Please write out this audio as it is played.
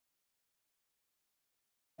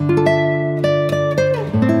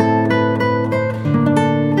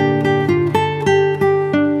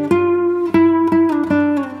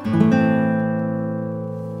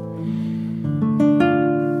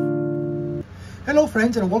Hello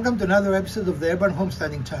friends, and welcome to another episode of the Urban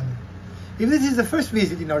Homesteading channel. If this is the first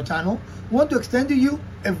visit in our channel, we want to extend to you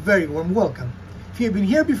a very warm welcome. If you have been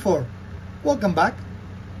here before, welcome back.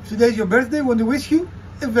 If today is your birthday, we want to wish you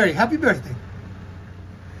a very happy birthday.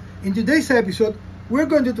 In today's episode, we're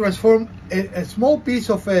going to transform a small piece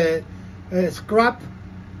of a scrap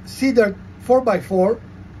cedar 4x4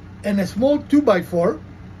 and a small 2x4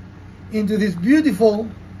 into these beautiful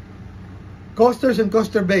coasters and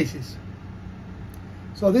coaster bases.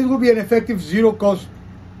 So this will be an effective zero-cost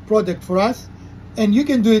project for us, and you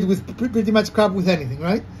can do it with pretty much scrap with anything,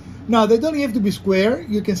 right? Now, they don't have to be square.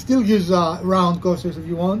 You can still use round coasters if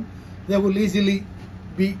you want. They will easily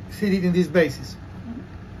be seated in these bases.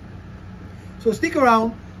 So stick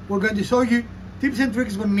around. We're going to show you tips and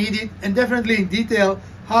tricks when needed, and definitely in detail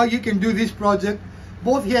how you can do this project,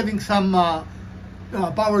 both having some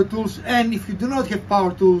power tools, and if you do not have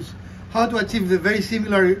power tools, how to achieve the very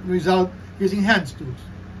similar result using hand tools.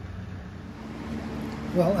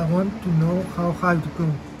 Well, I want to know how high to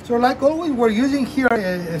go. So like always, we're using here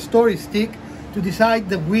a story stick to decide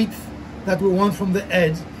the width that we want from the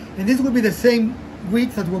edge. And this will be the same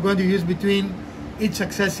width that we're going to use between each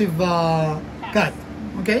successive cut,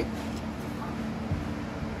 okay?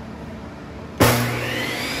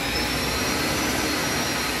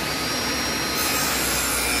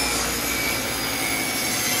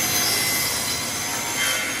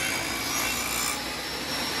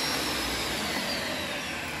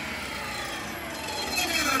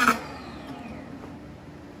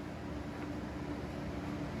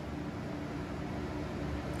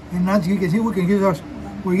 And as you can see,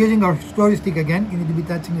 we're using our story stick again. You need to be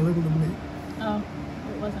touching a little bit. Oh,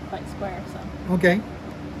 it wasn't quite square, so. Okay.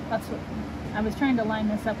 That's what I was trying to line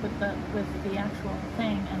this up with the actual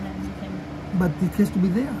thing, and then you can. But it has to be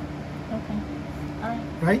there. Okay. All right.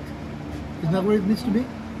 Right? Isn't that where it needs to be?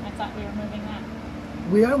 I thought we were moving that.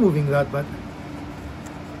 We are moving that, but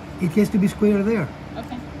it has to be square there.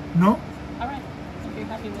 Okay. No? All right. If you're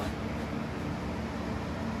happy with it.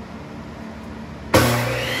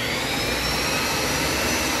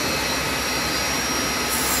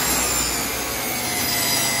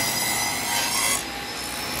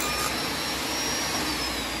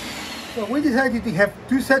 So we decided to have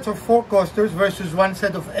two sets of 4 coasters versus one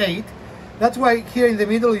set of 8. That's why here in the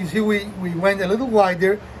middle you see we went a little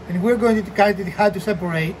wider, and we're going to kind of how to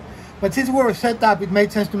separate. But since we're set up, it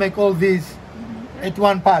made sense to make all these at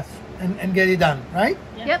one pass and get it done, right?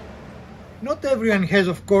 Yeah. Yep. Not everyone has,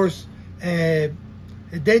 of course, a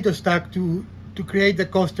data stack to create the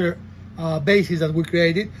coaster bases that we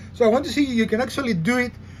created. So I want to see you can actually do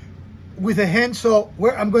it with a handsaw,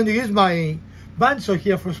 where I'm going to use my bandsaw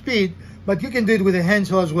here for speed, but you can do it with a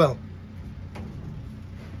handsaw as well.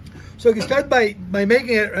 So you start by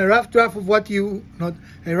making a rough draft of what you, not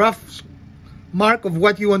a rough mark of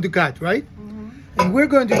what you want to cut, right? Mm-hmm. And we're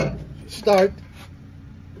going to start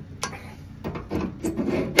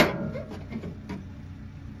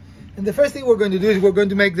and the first thing we're going to do is we're going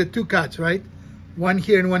to make the 2 cuts, right? One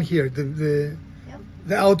here and one here, the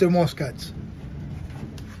outermost cuts.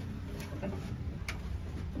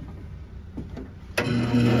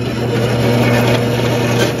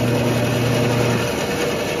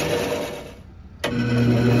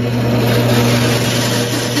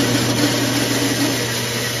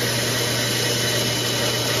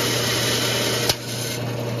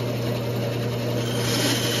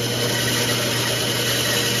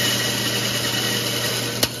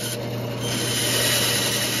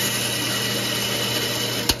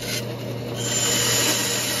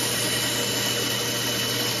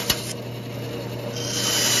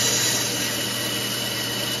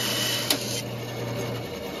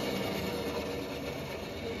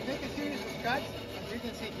 Cuts, as you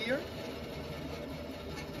can see here,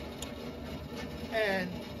 and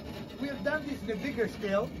we have done this in a bigger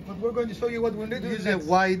scale, but we're going to show you what we're going to use a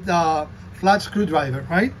wide flat screwdriver,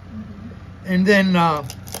 right? Mm-hmm. And then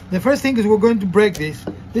the first thing is we're going to break this.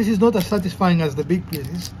 This is not as satisfying as the big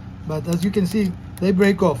pieces, but as you can see, they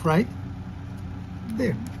break off, right?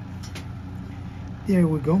 There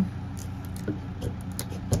we go.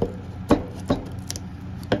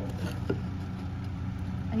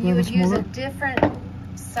 And you would use a different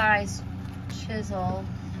size chisel,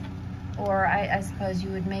 or I suppose you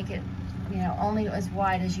would make it, you know, only as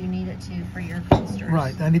wide as you need it to for your coasters.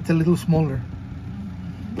 Right, and it's a little smaller,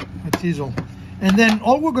 a chisel. And then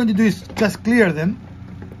all we're going to do is just clear them.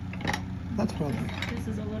 That's probably. This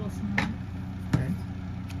is a little small. Okay.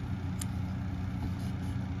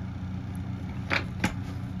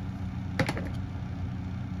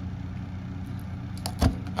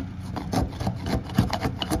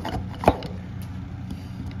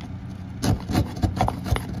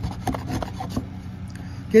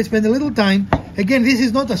 Okay, spend a little time. Again, this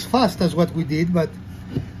is not as fast as what we did, but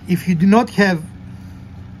if you do not have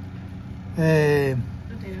a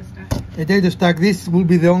data stack, this will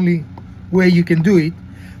be the only way you can do it.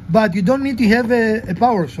 But you don't need to have a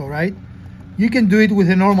power saw, right? You can do it with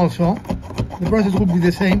a normal saw. The process will be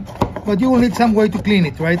the same, but you will need some way to clean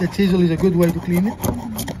it, right? A chisel is a good way to clean it.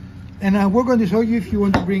 And we're going to show you if you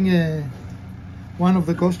want to bring one of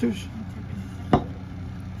the coasters.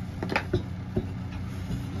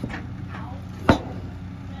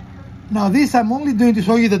 Now this I'm only doing to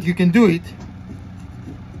show you that you can do it.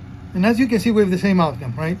 And as you can see, we have the same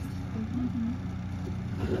outcome, right?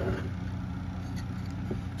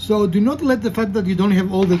 So do not let the fact that you don't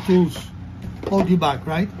have all the tools hold you back,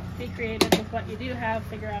 right? Be creative with what you do have,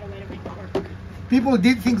 figure out a way to make it work. People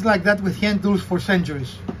did things like that with hand tools for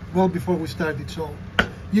centuries, well before we started, so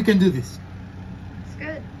you can do this. It's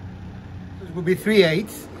good. It will be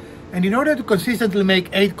 3/8, and in order to consistently make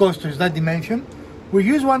 8 coasters that dimension, we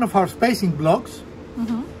use one of our spacing blocks,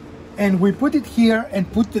 and we put it here and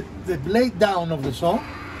put the blade down of the saw,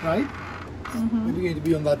 right? Maybe you need to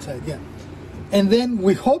be on that side, yeah. And then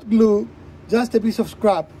we hot glue just a piece of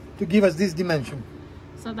scrap to give us this dimension.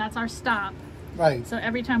 So that's our stop. Right. So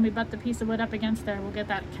every time we butt the piece of wood up against there, we'll get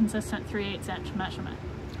that consistent 3/8 inch measurement.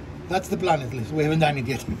 That's the plan at least. We haven't done it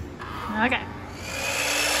yet. Okay.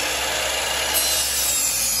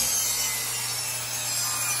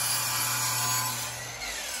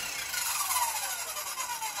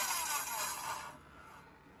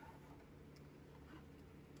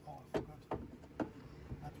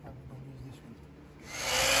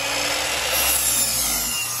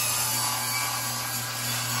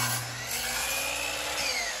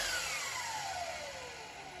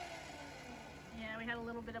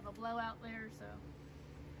 Bit of a blowout there, so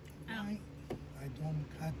I don't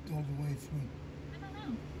cut all the way through. I don't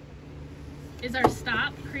know. Is our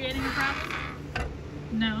stop creating a problem?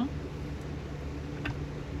 No.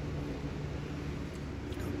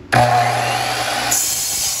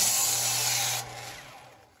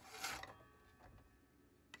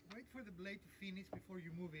 Wait for the blade to finish before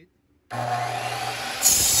you move it. I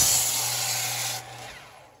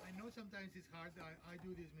know sometimes it's hard. I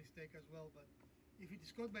do this mistake as well, but if it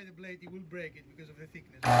is caught by the blade, it will break it because of the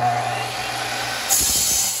thickness. Are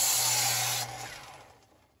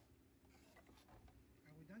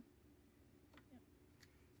we done? Yep.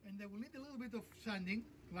 And they will need a little bit of sanding,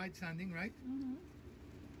 light sanding, right?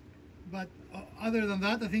 But other than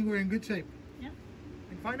that, I think we're in good shape. Yeah.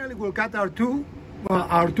 And finally, we'll cut our two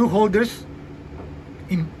holders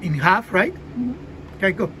in half, right?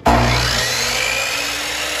 Okay, go.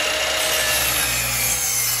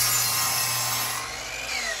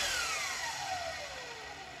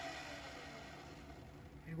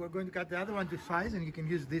 We're going to cut the other one to size, and you can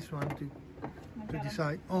use this one to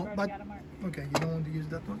decide. Oh, but okay, you don't want to use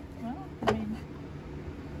that one? Well, I mean,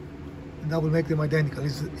 and that will make them identical.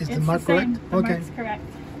 Is the it's mark the same. correct? The Okay. mark's correct.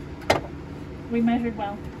 We measured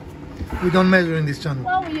well. We don't measure in this channel.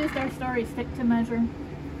 Well, we used our story stick to measure.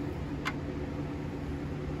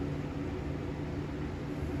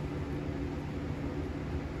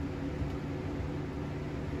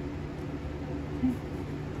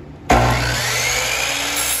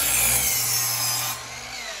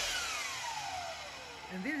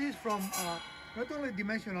 And this is from not only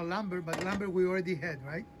dimensional lumber, but lumber we already had,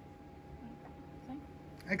 right? Okay.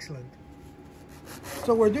 Excellent.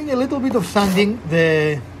 So we're doing a little bit of sanding.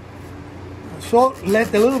 The saw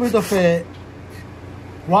let a little bit of a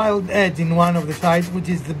wild edge in one of the sides, which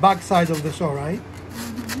is the back side of the saw, right?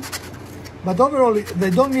 But overall,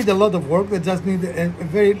 they don't need a lot of work. They just need a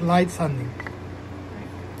very light sanding.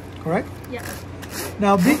 Correct? Yeah.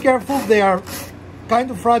 Now be careful. They are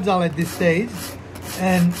kind of fragile at this stage.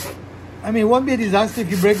 And I mean, it won't be a disaster if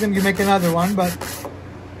you break them, you make another one, but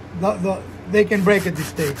they can break at this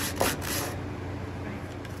stage.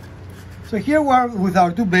 So here we are with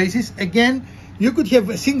our two bases. Again, you could have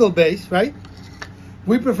a single base, right?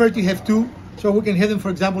 We prefer to have two, so we can have them, for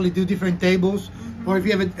example, in two different tables, or if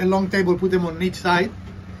you have a long table, put them on each side.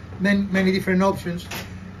 Then many different options.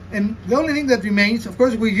 And the only thing that remains, of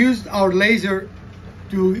course, we used our laser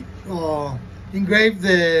to engrave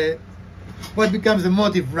what becomes the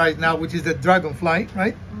motif right now, which is the dragonfly,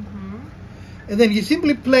 right? And then you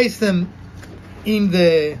simply place them in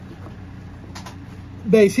the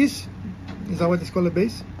bases. Is that what it's called, a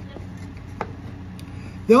base?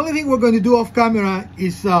 The only thing we're going to do off camera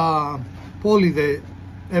is poly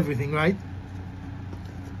everything, right?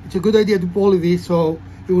 It's a good idea to poly this so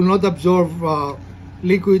it will not absorb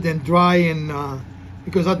liquid and dry, and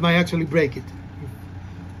because that might actually break it.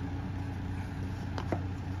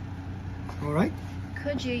 All right.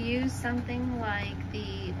 Could you use something like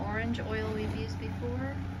the orange oil we've used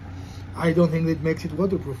before? I don't think that makes it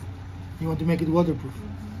waterproof. You want to make it waterproof.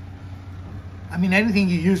 I mean, anything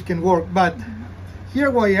you use can work, but here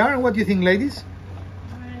we are. What do you think, ladies?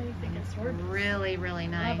 I think it's really, really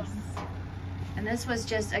nice. And this was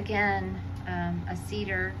just, again, a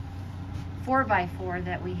cedar 4x4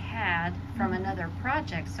 that we had from another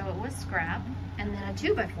project. So it was scrap, and then a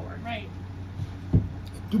 2x4. Right.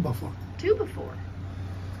 2x4. 2x4.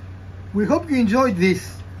 We hope you enjoyed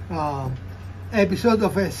this episode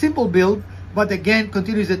of a simple build, but again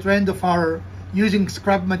continues the trend of our using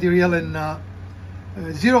scrap material and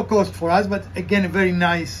zero cost for us, but again a very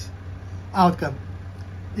nice outcome.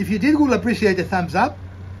 If you did, we'll appreciate a thumbs up.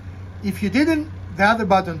 If you didn't, the other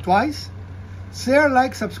button twice. Share,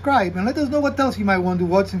 like, subscribe, and let us know what else you might want to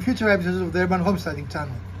watch in future episodes of the Urban Homesteading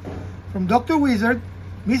Channel. From Dr. Wizard,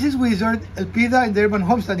 Mrs. Wizard, Elpida, and the Urban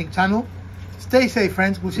Homesteading Channel, stay safe,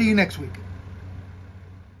 friends. We'll see you next week.